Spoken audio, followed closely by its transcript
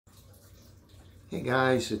Hey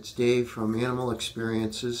guys, it's Dave from Animal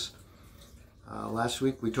Experiences. Last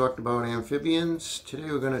week we talked about amphibians.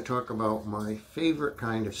 Today we're going to talk about my favorite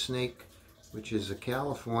kind of snake, which is a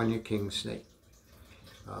California king snake.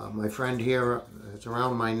 My friend here, it's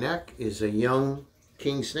around my neck, is a young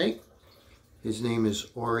king snake. His name is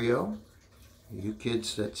Oreo. You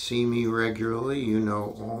kids that see me regularly, you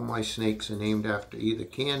know all my snakes are named after either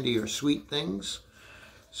candy or sweet things.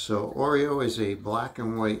 So Oreo is a black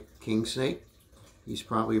and white king snake. He's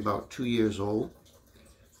probably about 2 years old.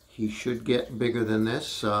 He should get bigger than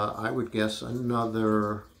this. I would guess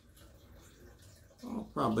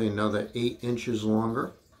probably another 8 inches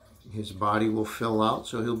longer. His body will fill out,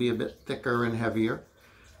 so he'll be a bit thicker and heavier.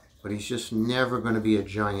 But he's just never going to be a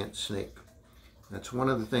giant snake. That's one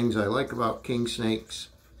of the things I like about king snakes.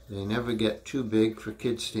 They never get too big for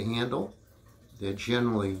kids to handle. They're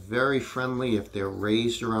generally very friendly if they're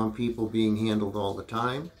raised around people being handled all the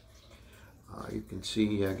time. You can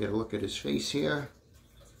see, get a look at his face here.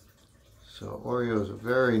 So Oreo is a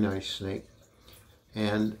very nice snake.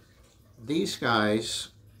 And these guys,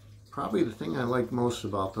 probably the thing I like most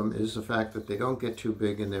about them is the fact that they don't get too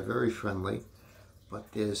big and they're very friendly.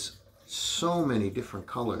 But there's so many different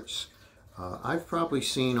colors. I've probably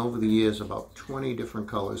seen over the years about 20 different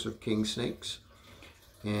colors of king snakes.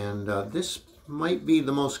 And this might be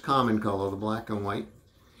the most common color, the black and white.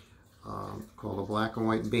 Called a black and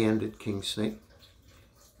white banded king snake.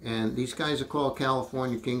 And these guys are called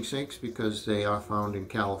California king snakes because they are found in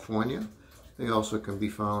California. They also can be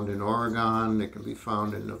found in Oregon, they can be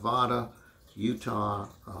found in Nevada, Utah,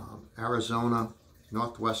 Arizona,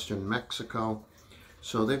 northwestern Mexico.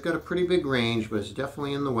 So they've got a pretty big range, but it's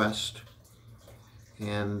definitely in the West.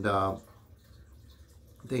 And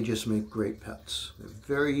they just make great pets. They're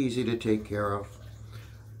very easy to take care of.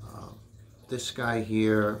 This guy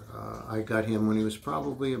here, I got him when he was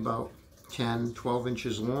probably about 10, 12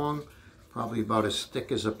 inches long, probably about as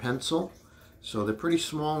thick as a pencil. So they're pretty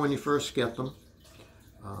small when you first get them,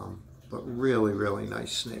 but really, really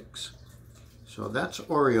nice snakes. So that's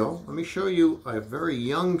Oreo. Let me show you a very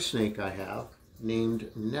young snake I have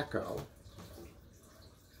named Neko.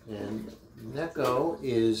 And Neko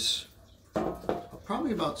is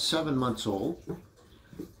probably about 7 months old.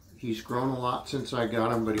 He's grown a lot since I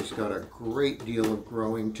got him, but he's got a great deal of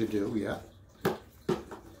growing to do yet.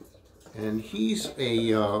 And he's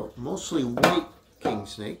a mostly white king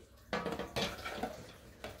snake.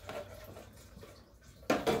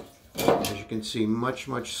 As you can see, much,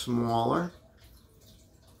 much smaller.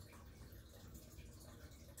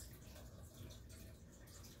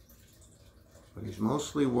 But he's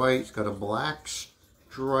mostly white. He's got a black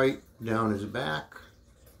stripe down his back.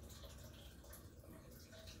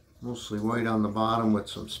 Mostly white on the bottom with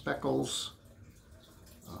some speckles.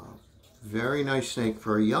 Very nice snake.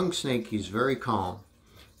 For a young snake, he's very calm.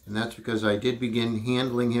 And that's because I did begin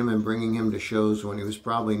handling him and bringing him to shows when he was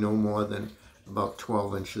probably no more than about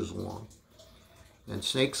 12 inches long. And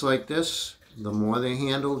snakes like this, the more they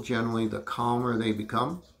handle, generally the calmer they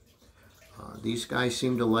become. These guys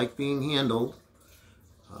seem to like being handled.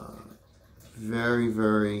 Very,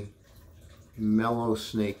 very mellow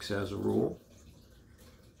snakes as a rule.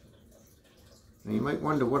 Now you might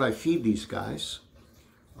wonder what I feed these guys.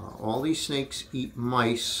 All these snakes eat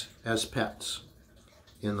mice as pets.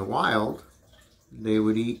 In the wild, they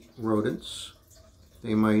would eat rodents.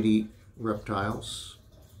 They might eat reptiles.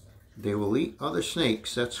 They will eat other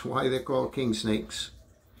snakes. That's why they're called king snakes.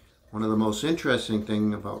 One of the most interesting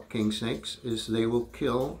things about king snakes is they will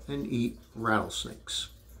kill and eat rattlesnakes.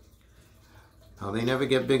 Now they never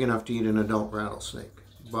get big enough to eat an adult rattlesnake,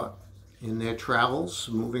 but in their travels,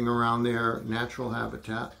 moving around their natural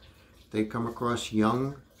habitat, they come across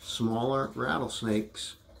young, smaller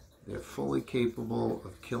rattlesnakes. They're fully capable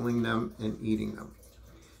of killing them and eating them.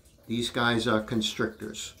 These guys are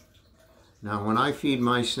constrictors. Now, when I feed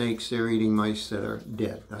my snakes, they're eating mice that are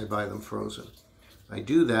dead. I buy them frozen. I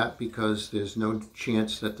do that because there's no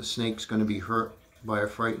chance that the snake's going to be hurt by a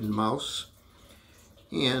frightened mouse.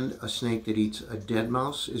 And a snake that eats a dead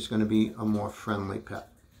mouse is going to be a more friendly pet.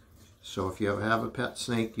 So if you ever have a pet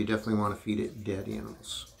snake, you definitely want to feed it dead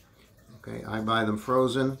animals. Okay, I buy them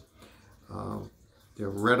frozen. They're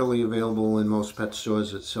readily available in most pet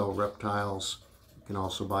stores that sell reptiles. You can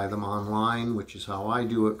also buy them online, which is how I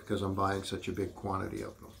do it because I'm buying such a big quantity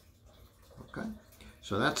of them. Okay,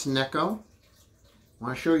 so that's Neko. I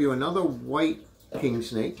want to show you another white king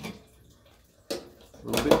snake. A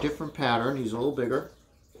little bit different pattern. He's a little bigger.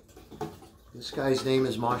 This guy's name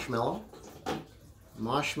is Marshmallow.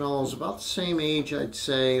 Marshmallow's about the same age, I'd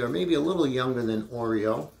say, or maybe a little younger than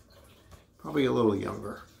Oreo. Probably a little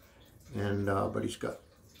younger. And but he's got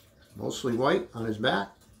Mostly white on his back.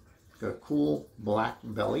 Got a cool black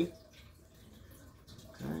belly.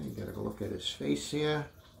 Okay, you gotta look at his face here.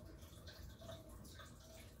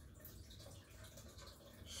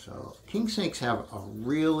 So king snakes have a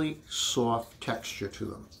really soft texture to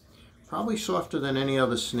them. Probably softer than any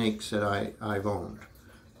other snakes that I've owned.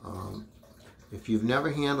 If you've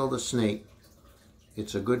never handled a snake,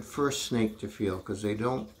 it's a good first snake to feel because they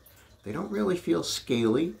don't really feel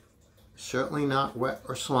scaly. Certainly not wet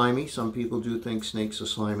or slimy. Some people do think snakes are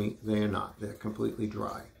slimy. They are not. They're completely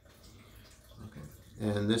dry. Okay.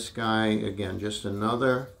 And this guy, again, just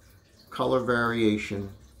another color variation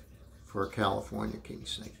for a California king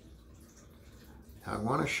snake. Now, I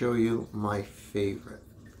want to show you my favorite.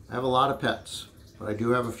 I have a lot of pets, but I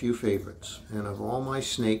do have a few favorites. And of all my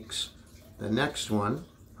snakes, the next one,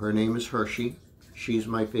 her name is Hershey. She's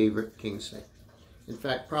my favorite king snake. In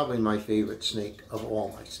fact, probably my favorite snake of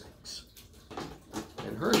all my snakes.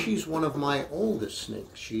 And Hershey's one of my oldest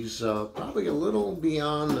snakes. She's probably a little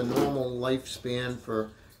beyond the normal lifespan for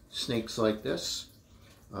snakes like this.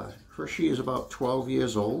 Hershey is about 12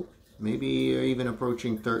 years old, maybe even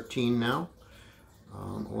approaching 13 now.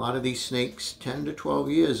 A lot of these snakes, 10 to 12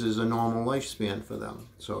 years is a normal lifespan for them.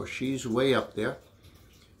 So she's way up there.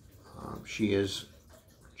 She is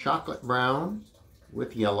chocolate brown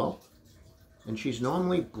with yellow, and she's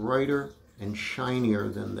normally brighter and shinier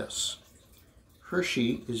than this.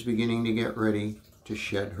 Hershey is beginning to get ready to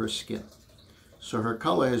shed her skin. So her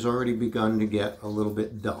color has already begun to get a little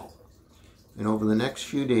bit dull. And over the next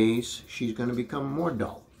few days, she's going to become more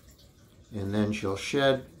dull. And then she'll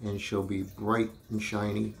shed and she'll be bright and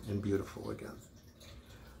shiny and beautiful again.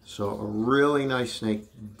 So a really nice snake,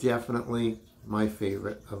 definitely my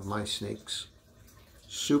favorite of my snakes.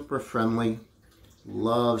 Super friendly,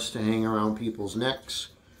 loves to hang around people's necks.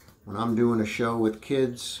 When I'm doing a show with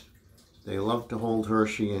kids, they love to hold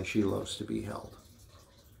Hershey and she loves to be held.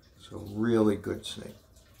 So really good snake.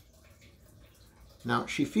 Now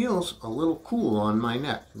she feels a little cool on my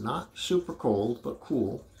neck. Not super cold, but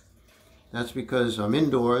cool. That's because I'm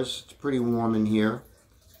indoors. It's pretty warm in here.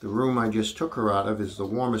 The room I just took her out of is the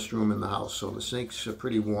warmest room in the house, so the snakes are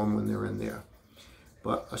pretty warm when they're in there.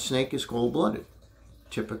 But a snake is cold-blooded.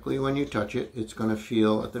 Typically when you touch it, it's going to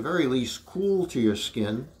feel at the very least cool to your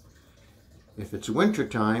skin. If it's winter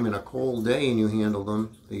time and a cold day and you handle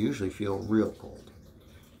them, they usually feel real cold.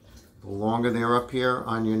 The longer they're up here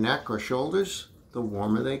on your neck or shoulders, the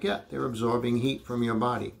warmer they get. They're absorbing heat from your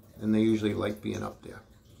body, and they usually like being up there.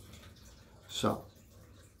 So,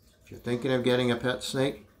 if you're thinking of getting a pet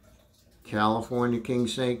snake, California king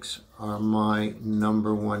snakes are my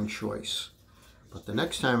 #1 choice. But the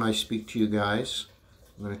next time I speak to you guys,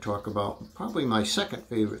 I'm going to talk about probably my second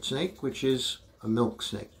favorite snake, which is a milk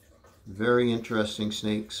snake. Very interesting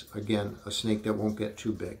snakes. Again, a snake that won't get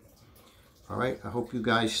too big. All right, I hope you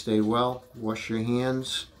guys stay well. Wash your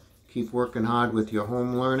hands. Keep working hard with your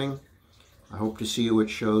home learning. I hope to see you at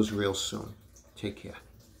shows real soon. Take care.